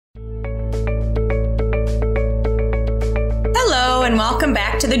Hello and welcome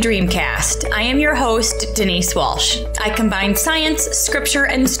back to the Dreamcast. I am your host, Denise Walsh. I combine science, scripture,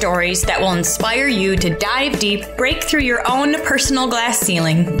 and stories that will inspire you to dive deep, break through your own personal glass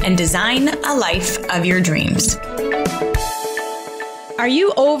ceiling, and design a life of your dreams. Are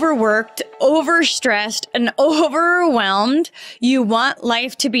you overworked, overstressed, and overwhelmed? You want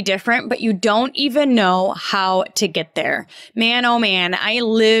life to be different, but you don't even know how to get there. Man, oh man, I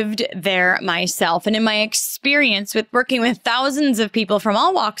lived there myself. And in my experience with working with thousands of people from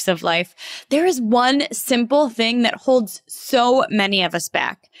all walks of life, there is one simple thing that holds so many of us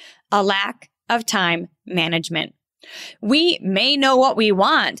back: a lack of time management. We may know what we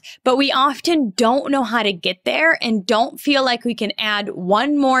want, but we often don't know how to get there and don't feel like we can add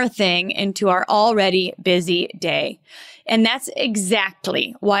one more thing into our already busy day. And that's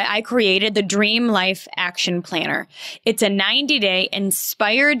exactly why I created the Dream Life Action Planner. It's a 90-day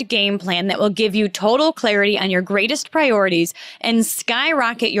inspired game plan that will give you total clarity on your greatest priorities and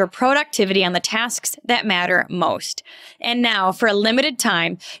skyrocket your productivity on the tasks that matter most. And now, for a limited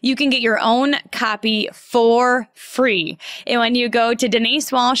time, you can get your own copy for free. And when you go to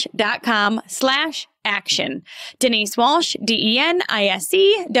denisewalsh.com/action. Denise Walsh,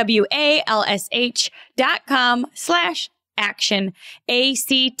 Denisewalsh.com/action, ACTION.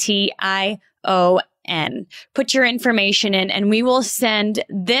 Put your information in and we will send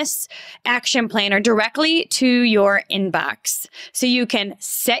this action planner directly to your inbox so you can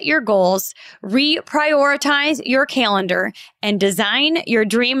set your goals, reprioritize your calendar, and design your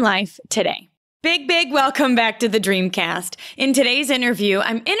dream life today. Big welcome back to the Dreamcast. In today's interview,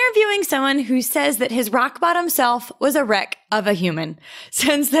 I'm interviewing someone who says that his rock bottom self was a wreck of a human.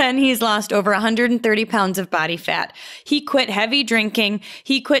 Since then, he's lost over 130 pounds of body fat. He quit heavy drinking.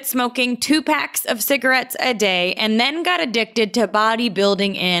 He quit smoking 2 packs of cigarettes a day and then got addicted to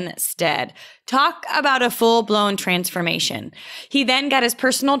bodybuilding instead. Talk about a full-blown transformation. He then got his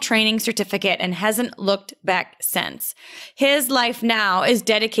personal training certificate and hasn't looked back since. His life now is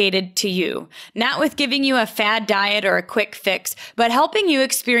dedicated to you, not with giving you a fad diet or a quick fix, but helping you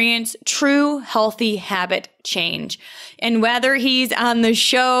experience true healthy habit change. And whether he's on the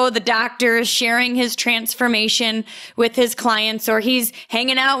show, the doctor, sharing his transformation with his clients, or he's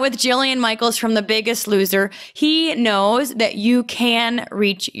hanging out with Jillian Michaels from The Biggest Loser, he knows that you can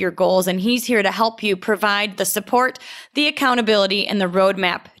reach your goals, and he's here to help you provide the support, the accountability, and the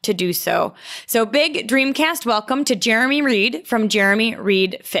roadmap to do so. So big Dreamcast welcome to Jeremy Reid from Jeremy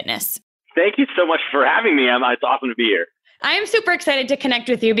Reid Fitness. Thank you so much for having me. It's awesome to be here. I am super excited to connect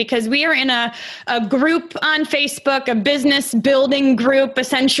with you because we are in a group on Facebook, a business building group,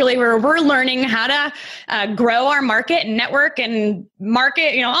 essentially, where we're learning how to grow our market and network and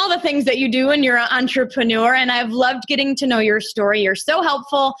market, all the things that you do when you're an entrepreneur. And I've loved getting to know your story. You're so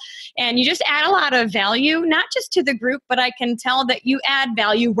helpful and you just add a lot of value, not just to the group, but I can tell that you add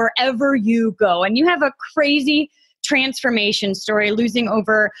value wherever you go. And you have a crazy transformation story, losing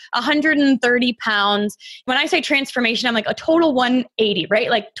over 130 pounds. When I say transformation, I'm like a total 180, right?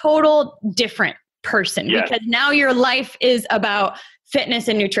 Like total different person. Yes. Because now your life is about fitness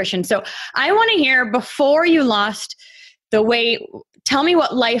and nutrition. So I want to hear, before you lost the weight, tell me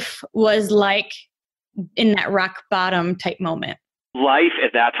what life was like in that rock bottom type moment. Life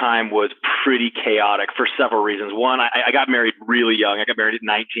at that time was pretty chaotic for several reasons. One, I got married really young. I got married at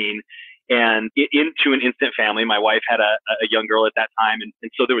 19. And into an instant family. My wife had a young girl at that time. And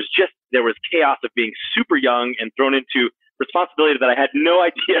so there was chaos of being super young and thrown into responsibility that I had no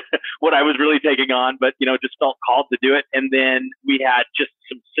idea what I was really taking on, but, just felt called to do it. And then we had just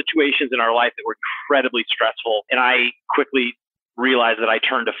some situations in our life that were incredibly stressful. And I quickly realized that I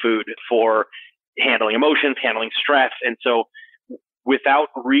turned to food for handling emotions, handling stress. And so without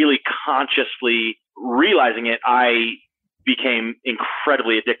really consciously realizing it, I became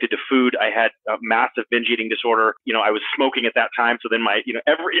incredibly addicted to food. I had a massive binge eating disorder. I was smoking at that time. So then my,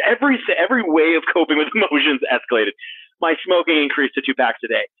 every way of coping with emotions escalated. My smoking increased to 2 packs a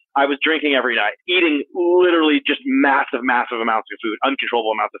day. I was drinking every night, eating literally just massive amounts of food,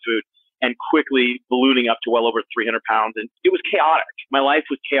 uncontrollable amounts of food, and quickly ballooning up to well over 300 pounds. And it was chaotic. My life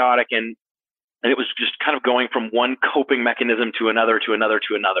was chaotic. And it was just kind of going from one coping mechanism to another, to another,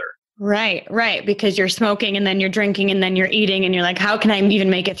 to another. Right. Because you're smoking and then you're drinking and then you're eating and you're like, how can I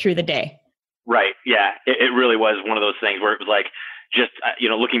even make it through the day? Right. Yeah. It really was one of those things where it was like, just,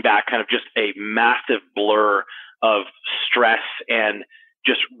 looking back, kind of just a massive blur of stress and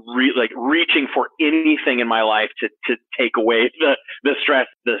just reaching for anything in my life to take away the stress,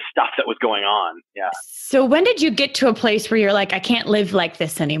 the stuff that was going on. Yeah. So when did you get to a place where you're like, I can't live like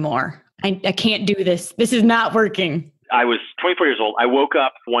this anymore? I can't do this. This is not working. I was 24 years old. I woke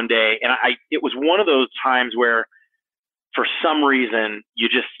up one day and it was one of those times where for some reason, you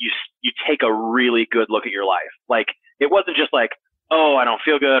take a really good look at your life. Like, it wasn't just like, oh, I don't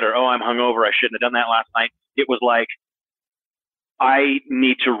feel good, or, oh, I'm hungover, I shouldn't have done that last night. It was like, I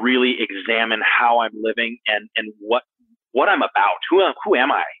need to really examine how I'm living and what I'm about. Who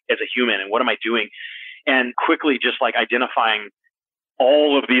am I as a human, and what am I doing? And quickly just like identifying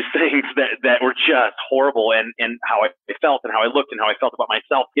all of these things that were just horrible, and how I felt and how I looked and how I felt about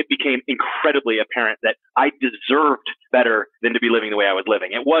myself. It became incredibly apparent that I deserved better than to be living the way I was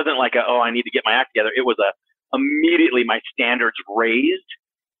living. It wasn't like I need to get my act together. It was immediately my standards raised,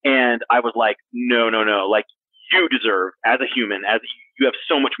 and I was like, no, like, you deserve, as a human, you have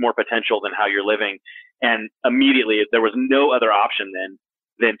so much more potential than how you're living. And immediately there was no other option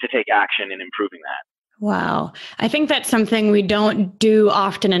than to take action in improving that. Wow. I think that's something we don't do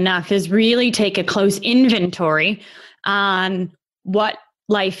often enough, is really take a close inventory on what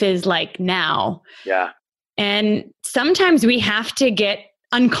life is like now. Yeah. And sometimes we have to get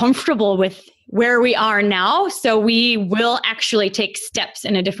uncomfortable with where we are now, so we will actually take steps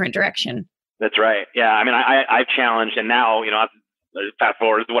in a different direction. That's right. Yeah. I mean, I've challenged, and now, fast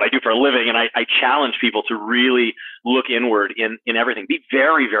forward is what I do for a living. And I challenge people to really look inward in everything. Be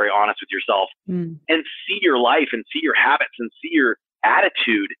very, very honest with yourself and see your life and see your habits and see your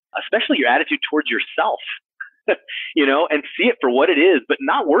attitude, especially your attitude towards yourself, and see it for what it is, but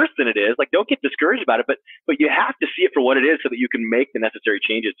not worse than it is. Like, don't get discouraged about it, but you have to see it for what it is so that you can make the necessary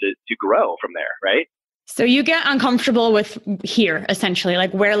changes to grow from there. Right. So you get uncomfortable with here, essentially,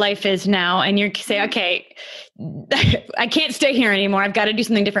 like where life is now, and you say, okay, I can't stay here anymore. I've got to do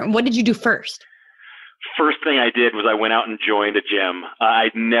something different. What did you do first? First thing I did was I went out and joined a gym.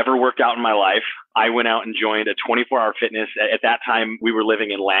 I'd never worked out in my life. I went out and joined a 24-hour fitness. At that time, we were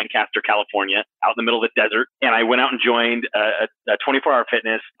living in Lancaster, California, out in the middle of the desert. And I went out and joined a 24-hour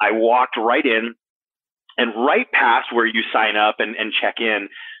fitness. I walked right in, and right past where you sign up and check in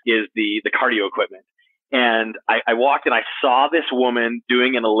is the cardio equipment. And I walked and I saw this woman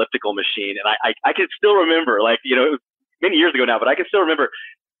doing an elliptical machine. And I can still remember, like, it was many years ago now, but I can still remember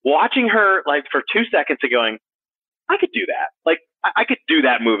watching her, like, for 2 seconds and going, I could do that. Like, I could do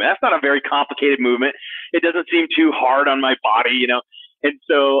that movement. That's not a very complicated movement. It doesn't seem too hard on my body, And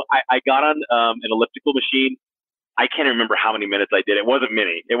so I got on an elliptical machine. I can't remember how many minutes I did. It wasn't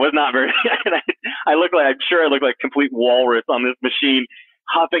many. It was not very. I'm sure I looked like a complete walrus on this machine,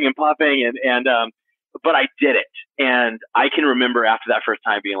 huffing and puffing, but I did it. And I can remember after that first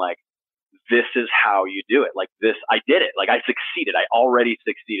time being like, this is how you do it. Like this, I did it. Like I succeeded. I already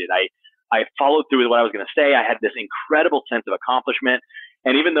succeeded. I followed through with what I was going to say. I had this incredible sense of accomplishment.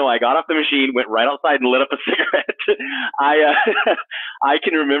 And even though I got off the machine, went right outside and lit up a cigarette, I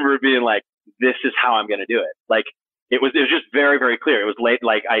can remember being like, this is how I'm going to do it. Like it was just very, very clear. It was late.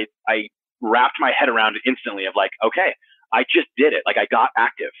 Like I wrapped my head around it instantly of like, okay, I just did it. Like I got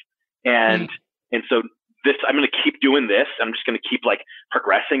active. And so I'm going to keep doing this. I'm just going to keep like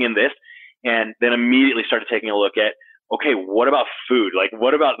progressing in this. And then immediately started taking a look at, okay, what about food? Like,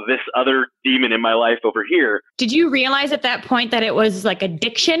 what about this other demon in my life over here? Did you realize at that point that it was like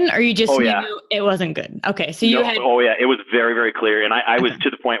addiction, or you just knew it wasn't good? Okay. So you had... Oh yeah. It was very, very clear. And I was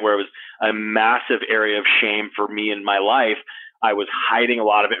to the point where it was a massive area of shame for me in my life. I was hiding a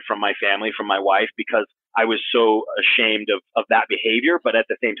lot of it from my family, from my wife, because I was so ashamed of that behavior. But at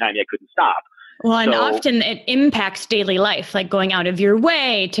the same time, I couldn't stop. Well, and often it impacts daily life, like going out of your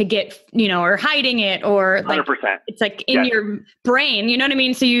way to get, or hiding it, or like 100%. It's like in your brain, you know what I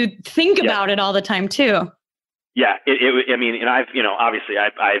mean? So you think about it all the time too. Yeah. I mean, and obviously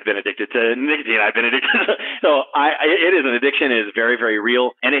I've been addicted to nicotine. I've been addicted to, so it is an addiction. It is very, very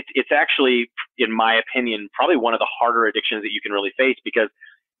real. And it's actually, in my opinion, probably one of the harder addictions that you can really face, because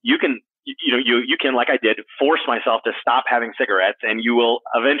you can, like I did, force myself to stop having cigarettes, and you will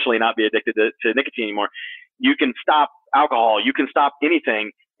eventually not be addicted to nicotine anymore. You can stop alcohol. You can stop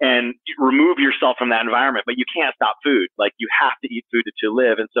anything and remove yourself from that environment, but you can't stop food. Like you have to eat food to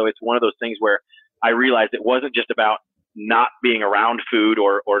live. And so it's one of those things where I realized it wasn't just about not being around food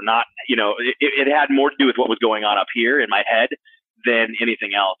or not, it had more to do with what was going on up here in my head than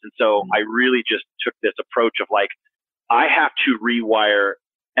anything else. And so I really just took this approach of like, I have to rewire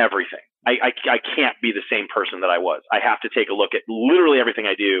everything. I can't be the same person that I was. I have to take a look at literally everything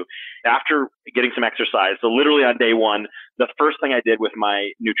I do after getting some exercise. So literally on day one, the first thing I did with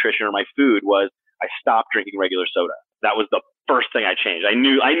my nutrition or my food was I stopped drinking regular soda. That was the first thing I changed. I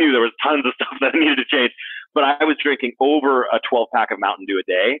knew there was tons of stuff that I needed to change, but I was drinking over a 12-pack of Mountain Dew a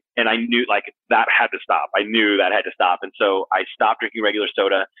day, and I knew like that had to stop. I knew that had to stop. And so I stopped drinking regular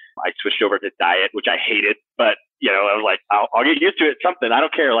soda. I switched over to diet, which I hated, but I was like, I'll get used to it, something. I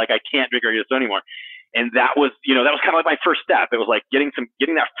don't care. Like I can't drink regular soda anymore. And that was, that was kind of like my first step. It was like getting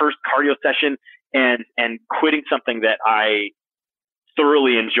that first cardio session and quitting something that I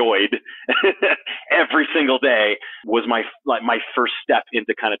thoroughly enjoyed every single day was my first step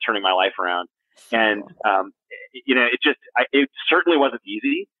into kind of turning my life around. And, it certainly wasn't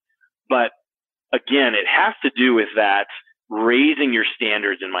easy, but again, it has to do with that raising your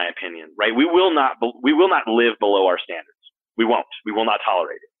standards, in my opinion, right? We will not live below our standards. We will not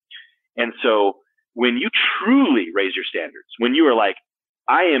tolerate it. And so when you truly raise your standards, when you are like,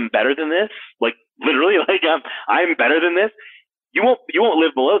 I am better than this, like literally, like I'm better than this, you won't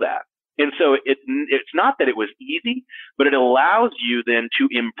live below that. And so it's not that it was easy, but it allows you then to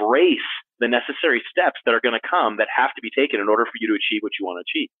embrace the necessary steps that are going to come that have to be taken in order for you to achieve what you want to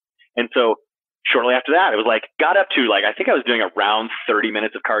achieve. And so shortly after that, it was like, got up to like, I think I was doing around 30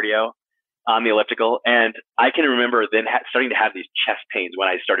 minutes of cardio on the elliptical. And I can remember then starting to have these chest pains when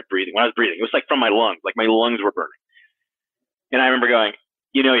I started breathing. When I was breathing, it was like from my lungs, like my lungs were burning. And I remember going,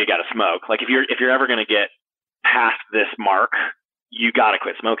 you got to smoke. Like if you're ever going to get past this mark, you got to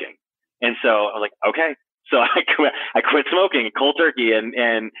quit smoking. And so I was like, okay. So I quit smoking cold turkey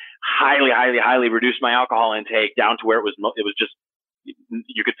and highly reduced my alcohol intake down to where it was just,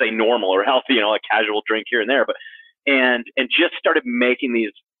 you could say normal or healthy, a casual drink here and there, but, and just started making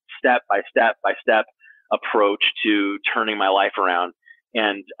these step by step approach to turning my life around.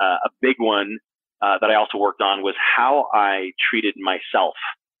 And a big one that I also worked on was how I treated myself,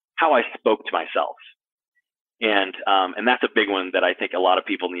 how I spoke to myself. And that's a big one that I think a lot of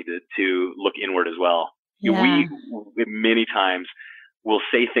people need to look inward as well. Yeah. We many times will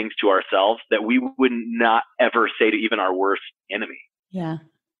say things to ourselves that we would not ever say to even our worst enemy. Yeah.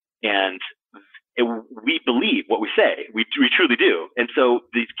 And we believe what we say. We truly do. And so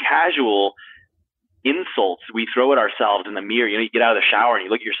these casual insults we throw at ourselves in the mirror, you get out of the shower and you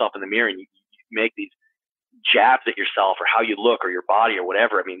look at yourself in the mirror and you make these jabs at yourself or how you look or your body or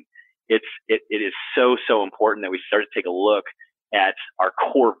whatever. I mean, it is so important that we start to take a look at our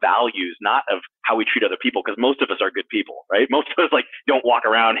core values, not of how we treat other people, because most of us are good people, right? Most of us don't walk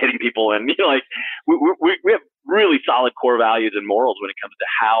around hitting people, and we have really solid core values and morals when it comes to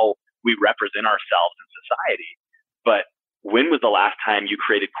how we represent ourselves in society. But when was the last time you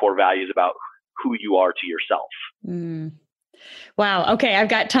created core values about who you are to yourself? Mm. Wow. Okay. I've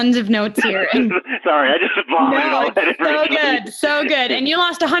got tons of notes here. And sorry, I just vomited all that information. So good. And you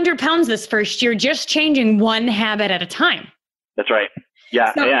lost 100 pounds this first year, just changing one habit at a time. That's right.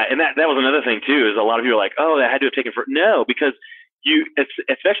 Yeah. Yeah. And that was another thing too, is a lot of people are like, oh, that had to have taken no, because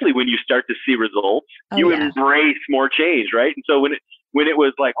especially when you start to see results, embrace more change. Right. And so when it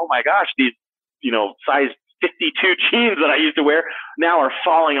was like, oh my gosh, these, size 52 jeans that I used to wear now are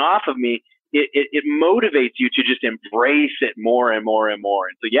falling off of me. It motivates you to just embrace it more and more and more.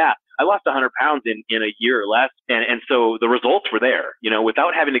 And so, yeah, I lost 100 pounds in a year or less. And so the results were there,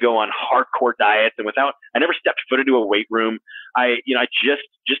 without having to go on hardcore diets and I never stepped foot into a weight room. I just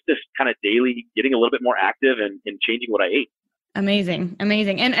this kind of daily getting a little bit more active and changing what I ate. Amazing.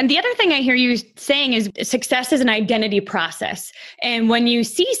 And the other thing I hear you saying is success is an identity process. And when you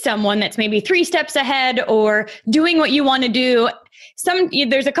see someone that's maybe 3 steps ahead or doing what you want to do,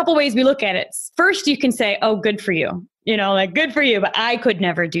 there's a couple ways we look at it. First, you can say, oh, good for you. Good for you, but I could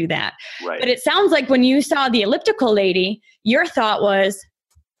never do that. Right. But it sounds like when you saw the elliptical lady, your thought was,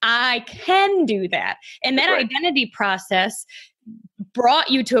 I can do that. And that identity process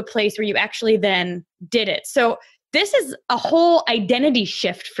brought you to a place where you actually then did it. So this is a whole identity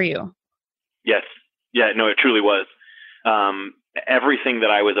shift for you. Yes. Yeah, no, it truly was. Everything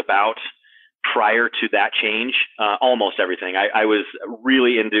that I was about prior to that change, almost everything. I was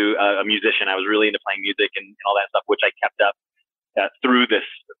really into a musician. I was really into playing music and all that stuff, which I kept up through this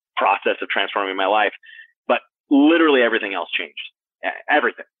process of transforming my life. But literally everything else changed.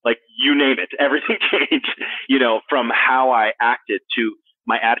 Everything, like you name it, everything changed, from how I acted to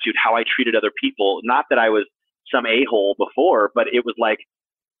my attitude, how I treated other people. Not that I was some a-hole before, but it was like,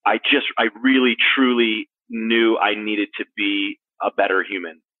 I really, truly knew I needed to be a better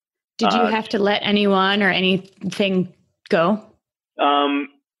human. Did you have to let anyone or anything go?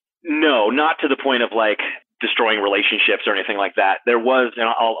 No, not to the point of like destroying relationships or anything like that. There was, and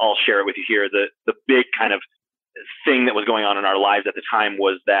I'll share it with you here. The big kind of thing that was going on in our lives at the time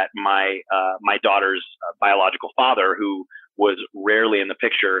was that my daughter's biological father, who was rarely in the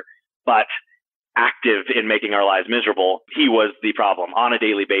picture, but active in making our lives miserable, he was the problem. On a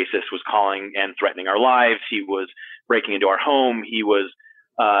daily basis was calling and threatening our lives. He was breaking into our home. He was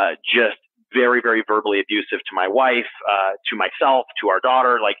just very, very verbally abusive to my wife, to myself, to our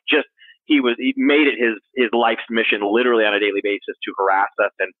daughter. Like he made it his life's mission literally on a daily basis to harass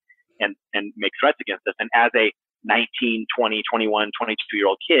us and make threats against us. And as a 19, 20, 21,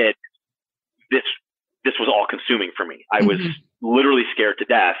 22-year-old kid, this was all consuming for me. I was literally scared to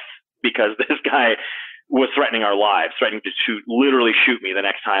death because this guy was threatening our lives, threatening to literally shoot me the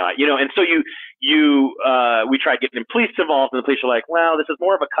next time and so we tried getting the police involved, and the police were like, well, this is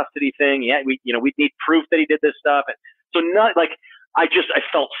more of a custody thing. Yeah, we need proof that he did this stuff. And so I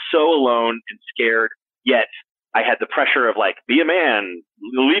felt so alone and scared, yet I had the pressure of be a man,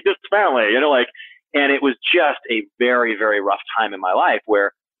 lead this family, and it was just a very, very rough time in my life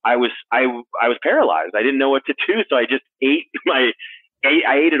where I was paralyzed. I didn't know what to do. So I just ate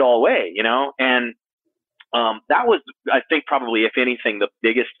it all away, and that was, I think, probably, if anything, the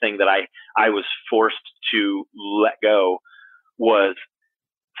biggest thing that I was forced to let go was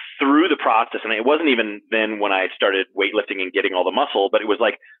through the process. And it wasn't even then when I started weightlifting and getting all the muscle, but it was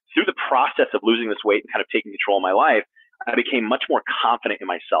through the process of losing this weight and kind of taking control of my life, I became much more confident in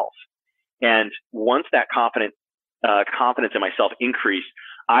myself. And once that confidence in myself increased,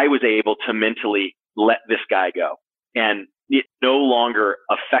 I was able to mentally let this guy go. And it no longer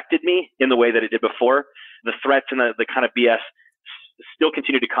affected me in the way that it did before. The threats and the kind of BS still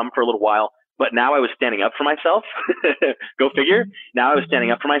continued to come for a little while, but now I was standing up for myself. Go figure. Now I was standing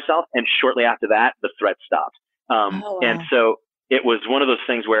up for myself, and shortly after that, the threat stopped. Wow. And so it was one of those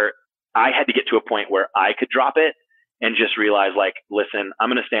things where I had to get to a point where I could drop it and just realize, listen, I'm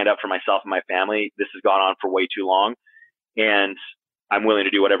going to stand up for myself and my family. This has gone on for way too long, and I'm willing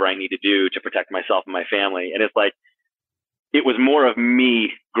to do whatever I need to do to protect myself and my family. And it's it was more of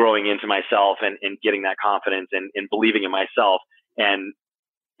me growing into myself and getting that confidence and believing in myself. And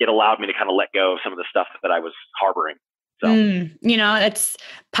it allowed me to kind of let go of some of the stuff that I was harboring. So, it's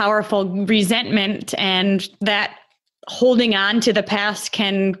powerful. Resentment and that holding on to the past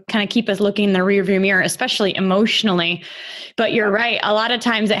can kind of keep us looking in the rearview mirror, especially emotionally. But you're right. A lot of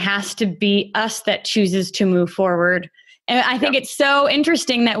times it has to be us that chooses to move forward. And I think it's so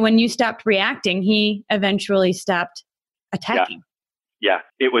interesting that when you stopped reacting, he eventually stopped attacking. Yeah.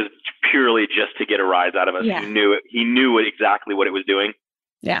 It was purely just to get a rise out of us. Yeah. He knew exactly what it was doing.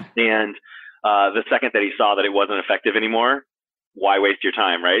 Yeah. And the second that he saw that it wasn't effective anymore, why waste your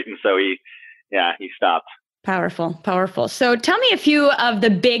time, right? And so he stopped. Powerful. So tell me a few of the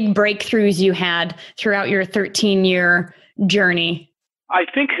big breakthroughs you had throughout your 13-year journey. I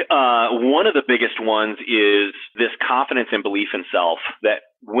think one of the biggest ones is this confidence and belief in self that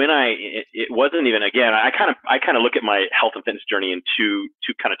when it wasn't even, again, I kind of look at my health and fitness journey in two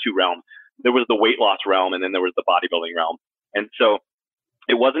realms. There was the weight loss realm, and then there was the bodybuilding realm. And so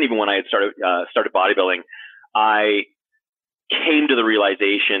it wasn't even when I had started bodybuilding, I came to the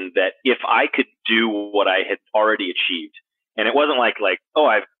realization that if I could do what I had already achieved, and it wasn't oh,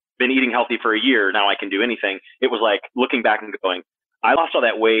 I've been eating healthy for a year, now I can do anything. It was looking back and going, I lost all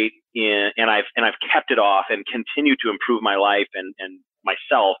that weight and I've kept it off and continued to improve my life and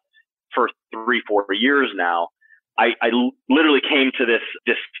myself for 3-4 years now. I literally came to this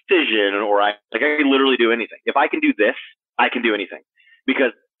decision, or I can literally do anything. If I can do this, I can do anything,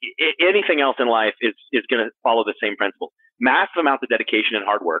 because anything else in life is going to follow the same principles. Massive amounts of dedication and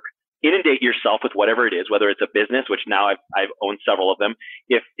hard work. Inundate yourself with whatever it is, whether it's a business, which now I've owned several of them.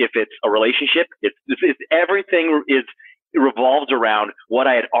 If it's a relationship, it's everything is. It revolves around what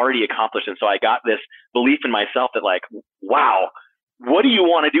I had already accomplished. And so I got this belief in myself that wow, what do you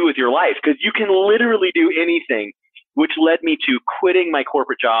want to do with your life? Because you can literally do anything, which led me to quitting my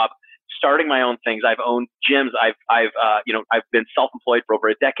corporate job, starting my own things. I've owned gyms. I've been self-employed for over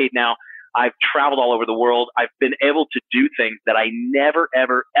a decade now. I've traveled all over the world. I've been able to do things that I never,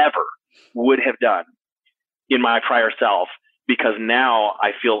 ever, ever would have done in my prior self, because now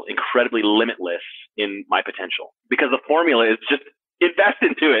I feel incredibly limitless in my potential, because the formula is just invest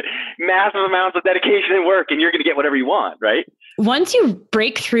into it. Massive amounts of dedication and work, and you're going to get whatever you want, right? Once you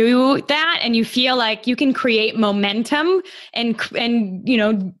break through that and you feel like you can create momentum and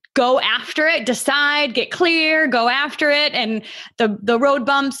go after it, decide, get clear, go after it, and the road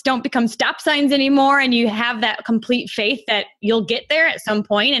bumps don't become stop signs anymore, and you have that complete faith that you'll get there at some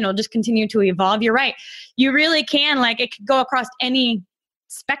point and it'll just continue to evolve. You're right. You really can, it could go across any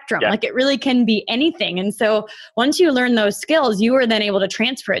spectrum. Yeah. It really can be anything. And so once you learn those skills, you are then able to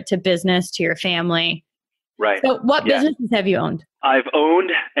transfer it to business, to your family. Right. So what businesses have you owned? I've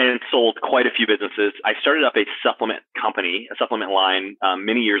owned and sold quite a few businesses. I started up a supplement company, a supplement line,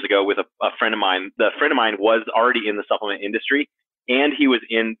 many years ago with a friend of mine. The friend of mine was already in the supplement industry, and he was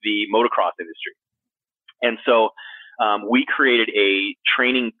in the motocross industry. And so we created a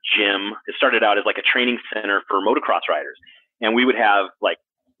training gym. It started out as a training center for motocross riders. And we would have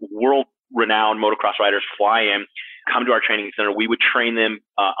world-renowned motocross riders fly in. come to our training center. We would train them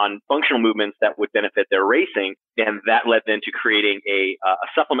on functional movements that would benefit their racing. And that led then to creating a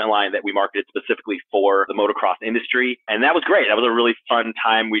supplement line that we marketed specifically for the motocross industry. And that was great. That was a really fun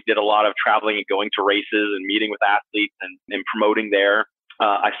time. We did a lot of traveling and going to races and meeting with athletes and promoting there.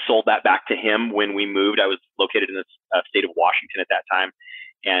 I sold that back to him when we moved. I was located in the state of Washington at that time.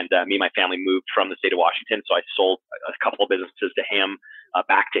 And me and my family moved from the state of Washington. So I sold a couple of businesses to him,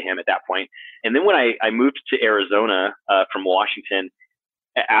 back to him at that point. And then when I moved to Arizona from Washington,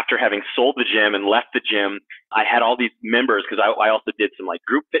 after having sold the gym and left the gym, I had all these members because I also did some like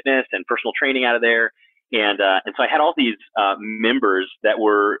group fitness and personal training out of there. And so I had all these members that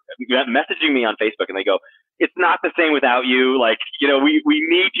were messaging me on Facebook, and they go, "It's not the same without you. Like, we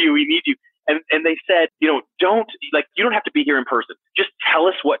need you. We need you." And they said, you don't have to be here in person. Just tell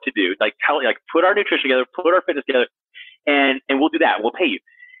us what to do. Put our nutrition together, put our fitness together, and we'll do that. We'll pay you.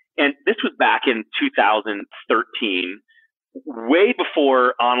 And this was back in 2013, way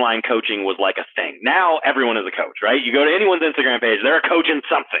before online coaching was like a thing. Now everyone is a coach, right? You go to anyone's Instagram page, they're a coach in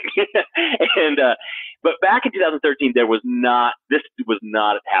something. But back in 2013, this was not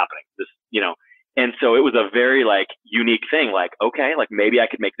happening. And so it was a very unique thing. Okay, maybe I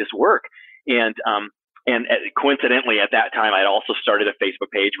could make this work. And coincidentally at that time, I'd also started a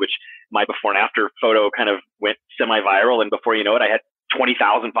Facebook page, which my before and after photo kind of went semi-viral. And before you know it, I had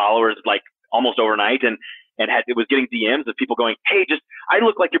 20,000 followers almost overnight, and it was getting DMs of people going, "Hey, I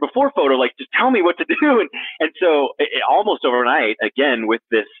look like your before photo. Just tell me what to do." And so almost overnight, again, with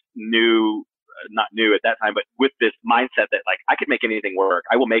this not new at that time, but with this mindset that I could make anything work.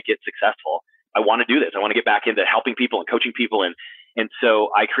 I will make it successful. I want to do this. I want to get back into helping people and coaching people. And so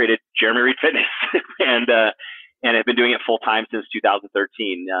I created Jeremy Reid Fitness and I've been doing it full time since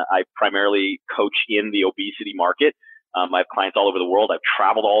 2013. I primarily coach in the obesity market. I have clients all over the world. I've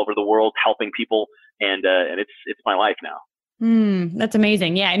traveled all over the world helping people, and it's my life now. That's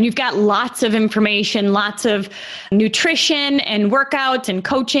amazing. Yeah. And you've got lots of information, lots of nutrition and workouts and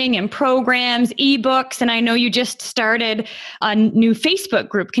coaching and programs, ebooks. And I know you just started a new Facebook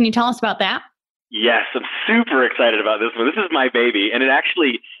group. Can you tell us about that? Yes, I'm super excited about this one. This is my baby. And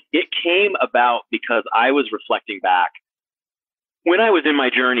it came about because I was reflecting back. When I was in my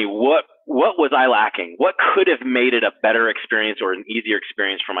journey, what was I lacking? What could have made it a better experience or an easier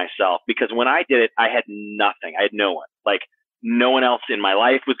experience for myself? Because when I did it, I had nothing. I had no one. No one else in my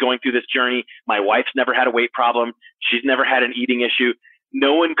life was going through this journey. My wife's never had a weight problem. She's never had an eating issue.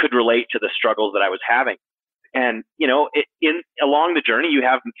 No one could relate to the struggles that I was having. And, along the journey, you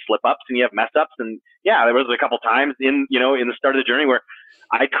have slip ups and you have mess ups. And yeah, there was a couple times in the start of the journey where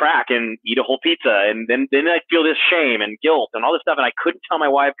I'd crack and eat a whole pizza. And then I'd feel this shame and guilt and all this stuff. And I couldn't tell my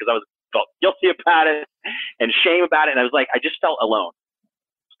wife because I felt guilty about it and shame about it. And I just felt alone.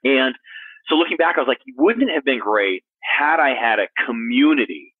 And so looking back, I was like, wouldn't it have been great had I had a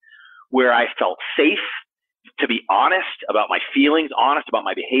community where I felt safe to be honest about my feelings, honest about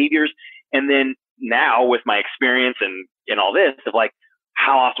my behaviors. And then now with my experience and all this of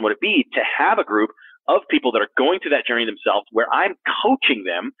how awesome would it be to have a group of people that are going through that journey themselves where I'm coaching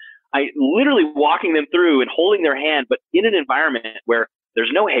them, I literally walking them through and holding their hand, but in an environment where there's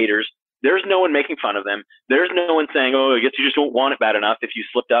no haters, there's no one making fun of them, there's no one saying, "Oh, I guess you just don't want it bad enough if you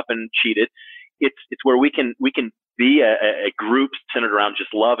slipped up and cheated." It's where we can be a group centered around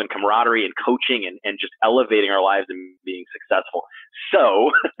just love and camaraderie and coaching and just elevating our lives and being successful. So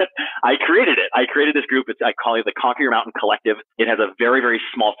I created it. I created this group. I call it the Conquer Your Mountain Collective. It has a very, very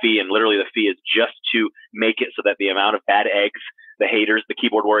small fee, and literally the fee is just to make it so that the amount of bad eggs, the haters, the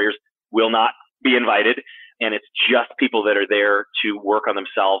keyboard warriors will not be invited. And it's just people that are there to work on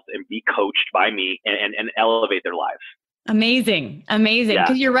themselves and be coached by me and elevate their lives. Amazing.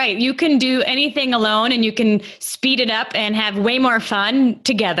 Because you're right. You can do anything alone and you can speed it up and have way more fun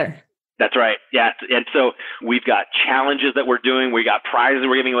together. That's right. Yeah. And so we've got challenges that we're doing. We got prizes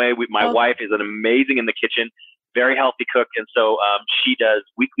we're giving away. My wife is an amazing in the kitchen, very healthy cook. And so she does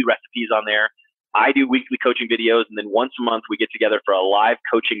weekly recipes on there. I do weekly coaching videos. And then once a month we get together for a live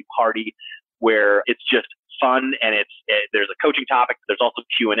coaching party where it's just fun, and there's a coaching topic. There's also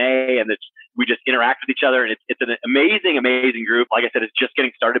Q&A, and we just interact with each other, and it's an amazing group. Like I said, it's just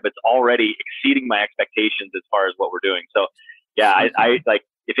getting started, but it's already exceeding my expectations as far as what we're doing. So yeah, I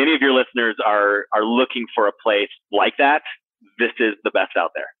if any of your listeners are looking for a place like that, this is the best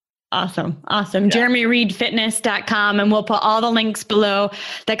out there. Awesome. Yeah. JeremyReidFitness.com. And we'll put all the links below.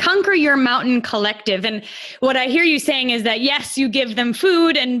 The Conquer Your Mountain Collective. And what I hear you saying is that, yes, you give them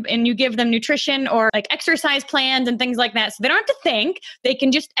food and you give them nutrition or exercise plans and things like that. So they don't have to think, they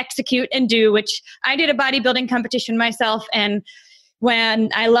can just execute and do, which I did a bodybuilding competition myself. And when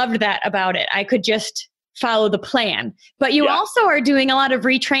I loved that about it, I could just follow the plan. But you Yeah. also are doing a lot of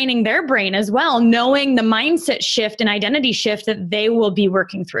retraining their brain as well, knowing the mindset shift and identity shift that they will be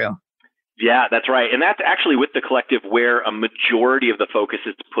working through. Yeah, that's right. And that's actually with the collective where a majority of the focus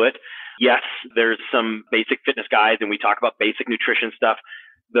is put. Yes, there's some basic fitness guides and we talk about basic nutrition stuff.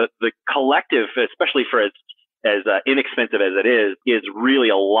 The collective, especially for as inexpensive as it is really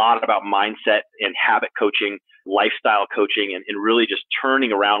a lot about mindset and habit coaching, lifestyle coaching, and really just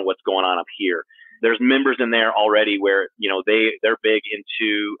turning around what's going on up here. There's members in there already where, they're big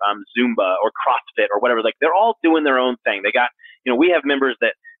into Zumba or CrossFit or whatever. Like they're all doing their own thing. They got, we have members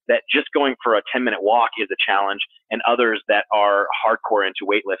that just going for a 10-minute walk is a challenge, and others that are hardcore into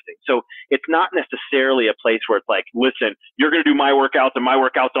weightlifting. So it's not necessarily a place where it's like, listen, you're going to do my workouts and my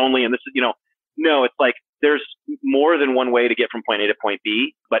workouts only. And this is, no, it's like there's more than one way to get from point A to point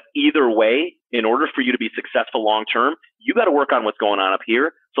B. But either way, in order for you to be successful long term, you got to work on what's going on up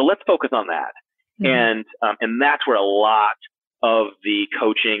here. So let's focus on that. Mm-hmm. And that's where a lot of the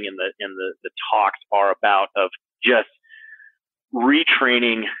coaching and the talks are about, of just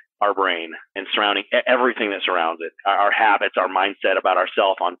retraining our brain and surrounding everything that surrounds it, our habits, our mindset about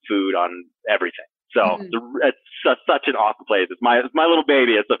ourselves, on food, on everything. So it's such an awesome place. It's my little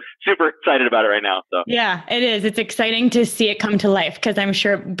baby. It's super excited about it right now. So yeah, it is. It's exciting to see it come to life because I'm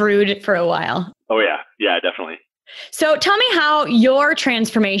sure it brewed for a while. Oh yeah. Yeah, definitely. So tell me how your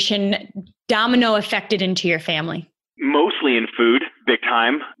transformation domino affected into your family. Mostly in food, big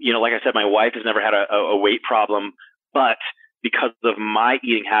time. Like I said, my wife has never had a weight problem, but because of my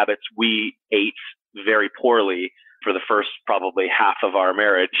eating habits, we ate very poorly for the first probably half of our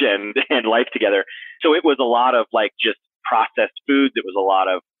marriage and life together. So it was a lot of like just processed foods. It was a lot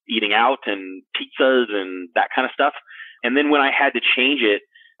of eating out and pizzas and that kind of stuff. And then when I had to change it,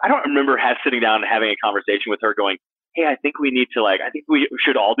 I don't remember sitting down and having a conversation with her going, hey, I think we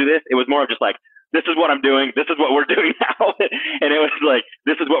should all do this. It was more of just like, this is what I'm doing. This is what we're doing now. And it was like,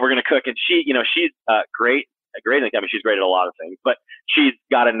 this is what we're going to cook. And she, she's great. She's great at a lot of things, but she's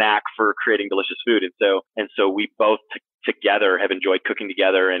got a knack for creating delicious food. And so we both together have enjoyed cooking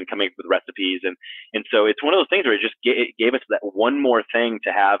together and coming up with recipes. And so it's one of those things where it gave us that one more thing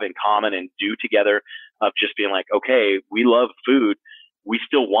to have in common and do together, of just being like, okay, we love food. We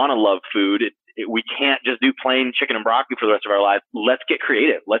still want to love food. We can't just do plain chicken and broccoli for the rest of our lives. Let's get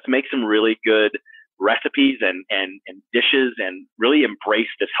creative. Let's make some really good recipes and dishes and really embrace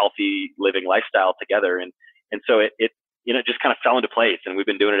this healthy living lifestyle together. And so it just kind of fell into place, and we've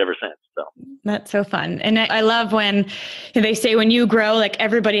been doing it ever since. So that's so fun. And I love when they say when you grow, like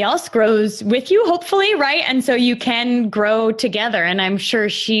everybody else grows with you, hopefully, right? And so you can grow together. And I'm sure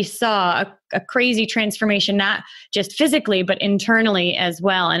she saw a crazy transformation, not just physically, but internally as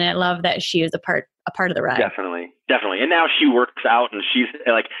well. And I love that she is a part of the ride. Definitely. And now she works out, and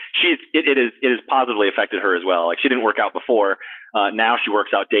it has positively affected her as well. Like she didn't work out before. Now she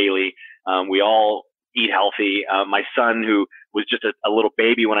works out daily. We all eat healthy. My son, who was just a little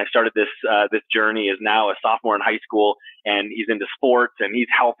baby when I started this journey, is now a sophomore in high school, and he's into sports, and he's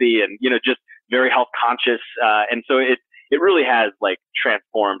healthy, and just very health conscious. And so it really has like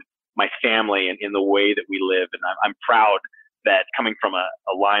transformed my family and in the way that we live. And I'm proud that coming from a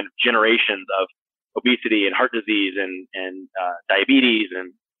line of generations of obesity and heart disease and diabetes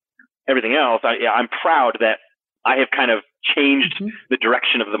and everything else, I'm proud that I have kind of changed the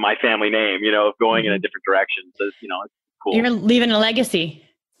direction of my family name, of going in a different direction. So, it's cool. You're leaving a legacy.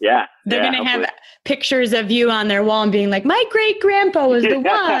 Yeah. They're going to have pictures of you on their wall and being like, my great grandpa was the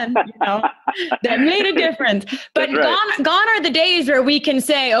one, that made a difference. But right. gone are the days where we can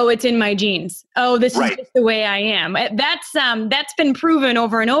say, oh, it's in my genes. Oh, this is just the way I am. That's been proven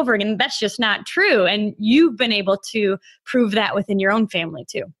over and over again. That's just not true. And you've been able to prove that within your own family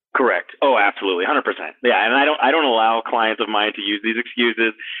too. Correct. Oh, absolutely. 100%. Yeah. And I don't allow clients of mine to use these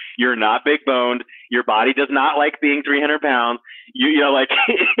excuses. You're not big boned. Your body does not like being 300 pounds.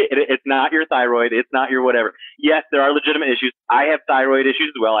 It's not your thyroid. It's not your whatever. Yes, there are legitimate issues. I have thyroid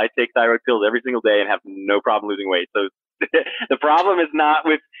issues as well. I take thyroid pills every single day and have no problem losing weight. So the problem is not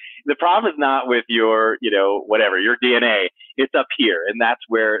with your, whatever, your DNA. It's up here. And that's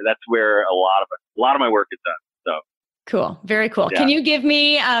where a lot of my work is done. So. Cool. Very cool. Yeah. Can you give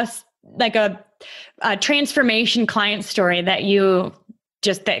me a transformation client story that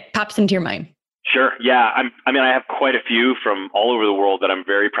that pops into your mind? Sure. Yeah. I have quite a few from all over the world that I'm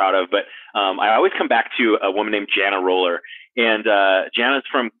very proud of, but I always come back to a woman named Jana Roller. And Jana's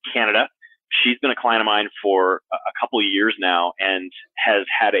from Canada. She's been a client of mine for a couple of years now and has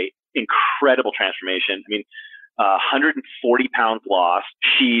had an incredible transformation. 140 pounds lost.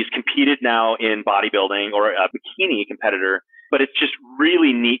 She's competed now in bodybuilding, or a bikini competitor. but it's just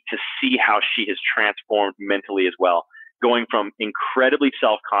really neat to see how she has transformed mentally as well, going from incredibly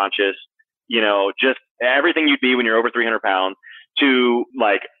self-conscious, just everything you'd be when you're over 300 pounds, to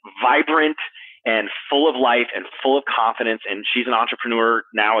like vibrant and full of life and full of confidence. And she's an entrepreneur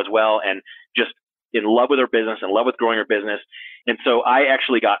now as well, and just in love with her business, in love with growing her business. And so I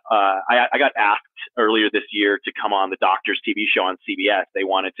actually got, I got asked earlier this year to come on the Doctors TV show on CBS. They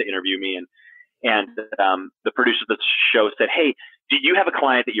wanted to interview me, and the producer of the show said, "Hey, do you have a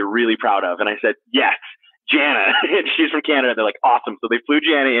client that you're really proud of?" And I said, "Yes, Jana." And she's from Canada. They're like, "Awesome." So they flew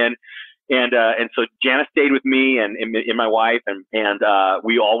Jana in. And so Jana stayed with me and my wife, and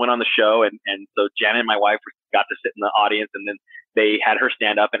we all went on the show. And so Jana and my wife got to sit in the audience, and then they had her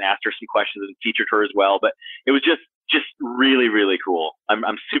stand up and asked her some questions and featured her as well. But it was just really, really cool.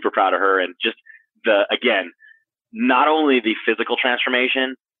 I'm super proud of her, and just again, not only the physical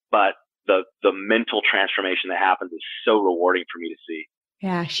transformation, but the mental transformation that happens is so rewarding for me to see.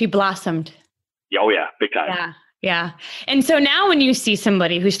 Yeah. She blossomed. Oh yeah. Big time. Yeah. Yeah. And so now when you see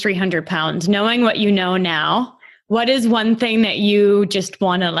somebody who's 300 pounds, knowing what you know now, what is one thing that you just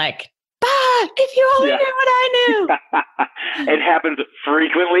want to like, if you only knew what I knew? It happens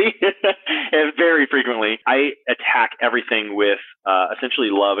frequently and very frequently. I attack everything with essentially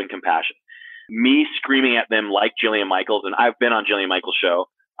love and compassion. Me screaming at them like Jillian Michaels, and I've been on Jillian Michaels' show.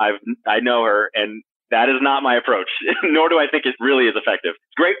 I know her, and that is not my approach, nor do I think it really is effective.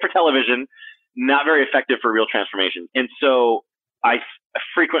 It's great for television, not very effective for real transformation. And so I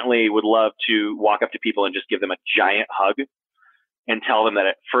frequently would love to walk up to people and just give them a giant hug and tell them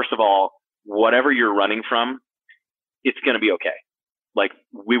that, first of all, whatever you're running from, it's going to be okay. Like,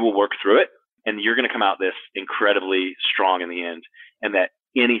 we will work through it, and you're going to come out this incredibly strong in the end, and that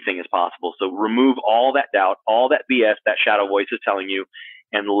anything is possible. So remove all that doubt, all that BS, that shadow voice is telling you,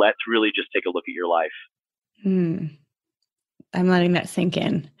 and let's really just take a look at your life. I'm letting that sink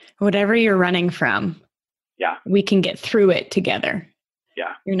in. Whatever you're running from, we can get through it together.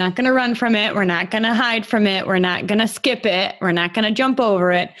 Yeah. You're not going to run from it. We're not going to hide from it. We're not going to skip it. We're not going to jump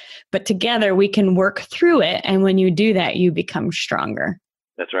over it. But together we can work through it. And when you do that, you become stronger.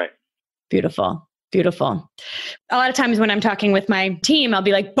 That's right. Beautiful. Beautiful. A lot of times when I'm talking with my team, I'll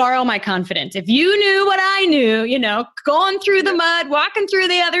be like, borrow my confidence. If you knew what I knew, going through the mud, walking through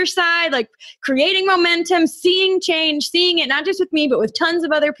the other side, like creating momentum, seeing change, seeing it, not just with me, but with tons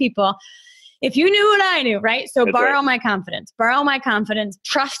of other people. If you knew what I knew, right? So borrow my confidence,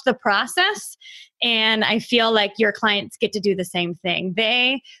 trust the process. And I feel like your clients get to do the same thing.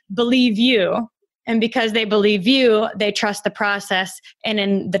 They believe you. And because they believe you, they trust the process. And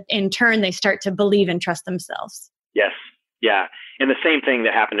in turn, they start to believe and trust themselves. Yes. Yeah. And the same thing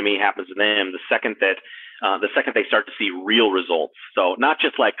that happened to me happens to them the second they start to see real results. So not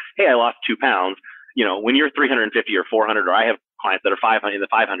just like, hey, I lost 2 pounds. When you're 350 or 400, or I have clients that are 500 in the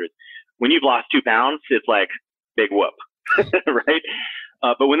 500s, when you've lost 2 pounds, it's like big whoop, right?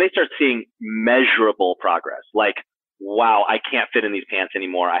 But when they start seeing measurable progress, like, wow, I can't fit in these pants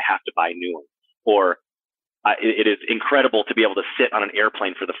anymore, I have to buy new ones. Or it is incredible to be able to sit on an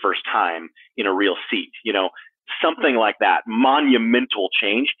airplane for the first time in a real seat, something like that, monumental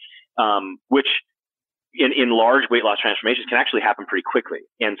change, which in large weight loss transformations can actually happen pretty quickly.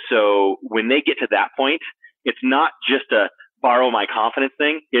 And so when they get to that point, it's not just a borrow my confidence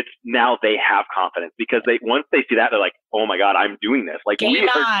thing. It's now they have confidence, because once they see that, they're like, oh my God, I'm doing this. Like, we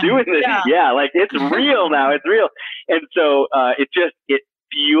are doing this. Yeah. Like, it's real now. It's real. And so it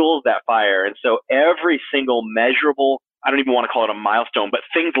fuels that fire. And so every single measurable, I don't even want to call it a milestone, but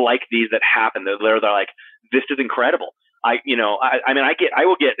things like these that happen, they're like, this is incredible. I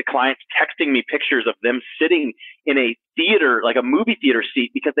will get the clients texting me pictures of them sitting in a theater, like a movie theater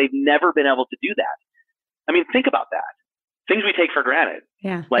seat, because they've never been able to do that. I mean, think about that. Things we take for granted.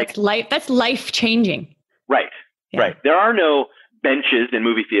 Yeah. Like that's life changing. Right. Yeah. Right. There are no benches in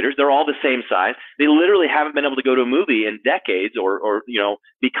movie theaters. They're all the same size. They literally haven't been able to go to a movie in decades or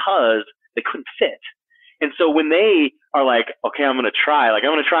because they couldn't fit. And so when they are like, okay, I'm going to try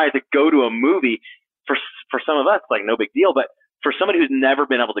to go to a movie, for some of us, like, no big deal. But for somebody who's never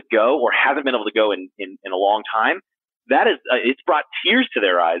been able to go or hasn't been able to go in a long time, that is, it's brought tears to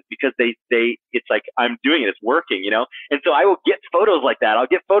their eyes, because it's like, I'm doing it, it's working, And so I will get photos like that. I'll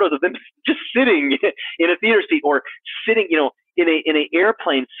get photos of them just sitting in a theater seat, or sitting, in an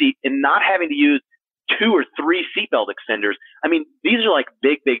airplane seat, and not having to use 2 or 3 seatbelt extenders. I mean, these are like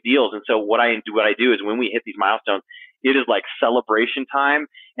big deals. And so what I do is, when we hit these milestones, it is like celebration time,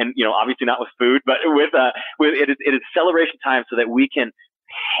 and obviously not with food, but with it is celebration time, so that we can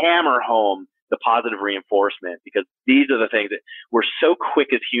hammer home the positive reinforcement, because these are the things that we're so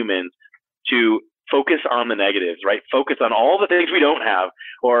quick as humans to focus on the negatives, right? Focus on all the things we don't have,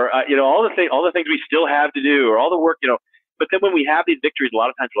 or all the things we still have to do, or all the work, But then when we have these victories, a lot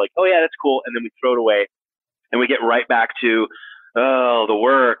of times we're like, oh yeah, that's cool, and then we throw it away, and we get right back to the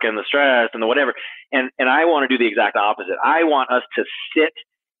work and the stress and the whatever. And I want to do the exact opposite. I want us to sit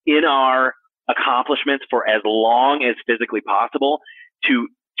in our accomplishments for as long as physically possible, to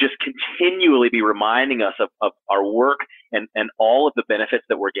just continually be reminding us of our work and all of the benefits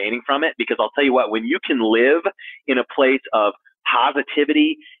that we're gaining from it. Because I'll tell you what, when you can live in a place of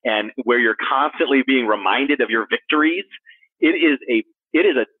positivity and where you're constantly being reminded of your victories, it is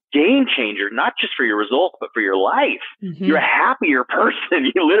a game changer, not just for your results, but for your life. Mm-hmm. You're a happier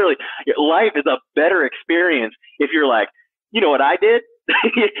person. Your life is a better experience if you're like, you know what I did?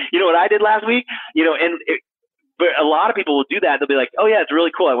 You know what I did last week? But a lot of people will do that. They'll be like, oh yeah, it's really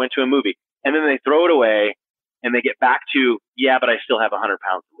cool. I went to a movie. And then they throw it away and they get back to, yeah, but I still have 100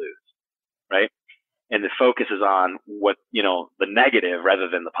 pounds to lose. Right. And the focus is on what, the negative rather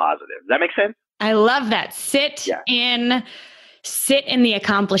than the positive. Does that make sense? I love that. Sit in the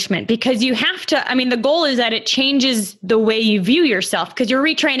accomplishment, because you have to, the goal is that it changes the way you view yourself, because you're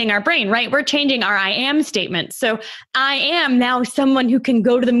retraining our brain, right? We're changing our I am statement. So I am now someone who can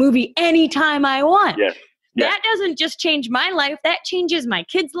go to the movie anytime I want. Yes. Yeah. That doesn't just change my life. That changes my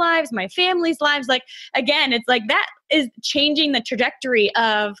kids' lives, my family's lives. Like, again, it's like that is changing the trajectory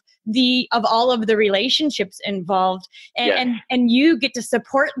of all of the relationships involved. And you get to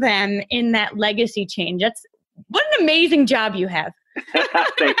support them in that legacy change. What an amazing job you have.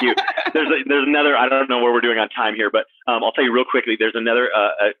 Thank you. There's another, I don't know where we're doing on time here, but I'll tell you real quickly. There's another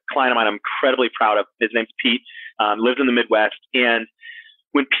a client of mine I'm incredibly proud of. His name's Pete, lives in the Midwest. And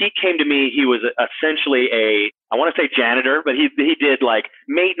when Pete came to me, he was essentially I want to say janitor, but he did like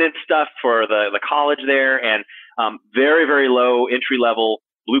maintenance stuff for the college there, and very, very low entry level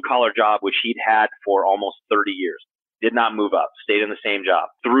blue collar job, which he'd had for almost 30 years. Did not move up, stayed in the same job.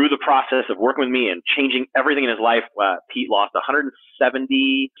 Through the process of working with me and changing everything in his life, Pete lost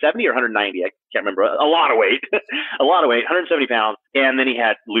 170 or 190, I can't remember, a lot of weight, 170 pounds. And then he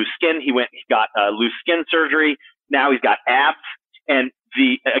had loose skin. He got loose skin surgery. Now he's got abs. And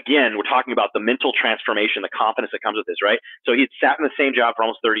again, we're talking about the mental transformation, the confidence that comes with this, right? So he'd sat in the same job for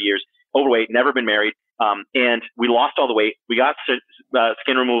almost 30 years, overweight, never been married. And we lost all the weight. We got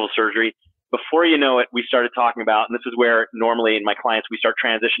skin removal surgery. Before you know it, we started talking about, and this is where normally in my clients, we start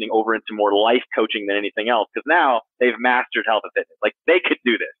transitioning over into more life coaching than anything else, because now they've mastered health and fitness. Like, they could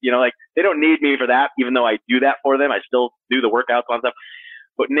do this, like they don't need me for that, even though I do that for them. I still do the workouts on stuff.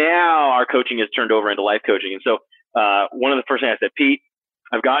 But now our coaching has turned over into life coaching. And so one of the first things I said, Pete,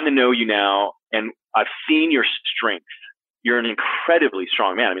 I've gotten to know you now, and I've seen your strength. You're an incredibly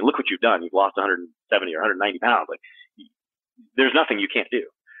strong man. Look what you've done. You've lost 170 or 190 pounds. Like, there's nothing you can't do.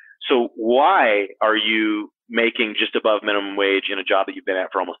 So why are you making just above minimum wage in a job that you've been at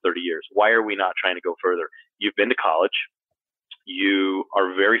for almost 30 years? Why are we not trying to go further? You've been to college. You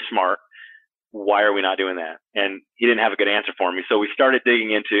are very smart. Why are we not doing that? And he didn't have a good answer for me. So we started digging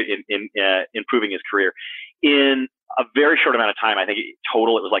into improving his career. In a very short amount of time, I think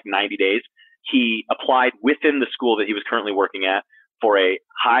total it was like 90 days, he applied within the school that he was currently working at for a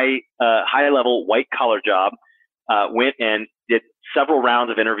high level white collar job. Went and did several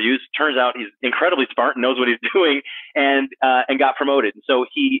rounds of interviews. Turns out he's incredibly smart and knows what he's doing, and got promoted. And so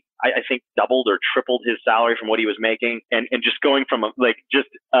he, I think, doubled or tripled his salary from what he was making, and just going from a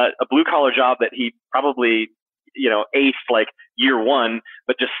blue collar job that he probably, aced like year one,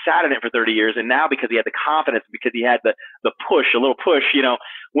 but just sat in it for 30 years. And now, because he had the confidence, because he had the push, a little push,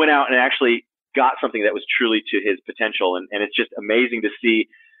 went out and actually got something that was truly to his potential. And it's just amazing to see,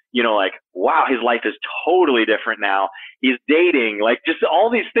 like, wow, his life is totally different now. He's dating, like, just all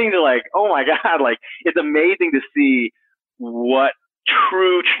these things are like, oh my God, like, it's amazing to see what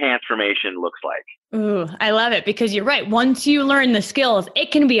true transformation looks like. Ooh, I love it, because you're right. Once you learn the skills,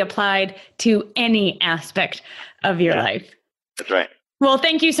 it can be applied to any aspect of your life. That's right. Well,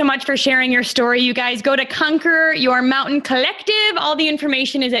 thank you so much for sharing your story. You guys go to Conquer Your Mountain Collective. All the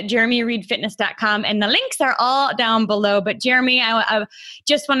information is at jeremyreidfitness.com, and the links are all down below. But Jeremy, I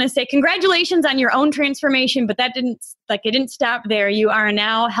just want to say congratulations on your own transformation, but it didn't stop there. You are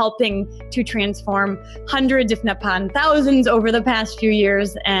now helping to transform hundreds, if not thousands, over the past few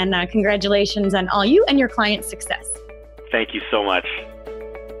years. And congratulations on all you and your clients' success. Thank you so much.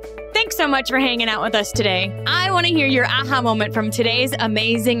 Thanks so much for hanging out with us today. I want to hear your aha moment from today's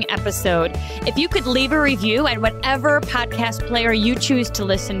amazing episode. If you could leave a review at whatever podcast player you choose to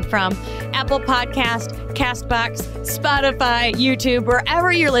listen from, Apple Podcast, Castbox, Spotify, YouTube,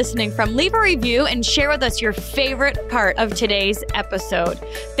 wherever you're listening from, leave a review and share with us your favorite part of today's episode.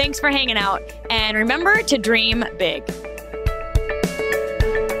 Thanks for hanging out, and remember to dream big.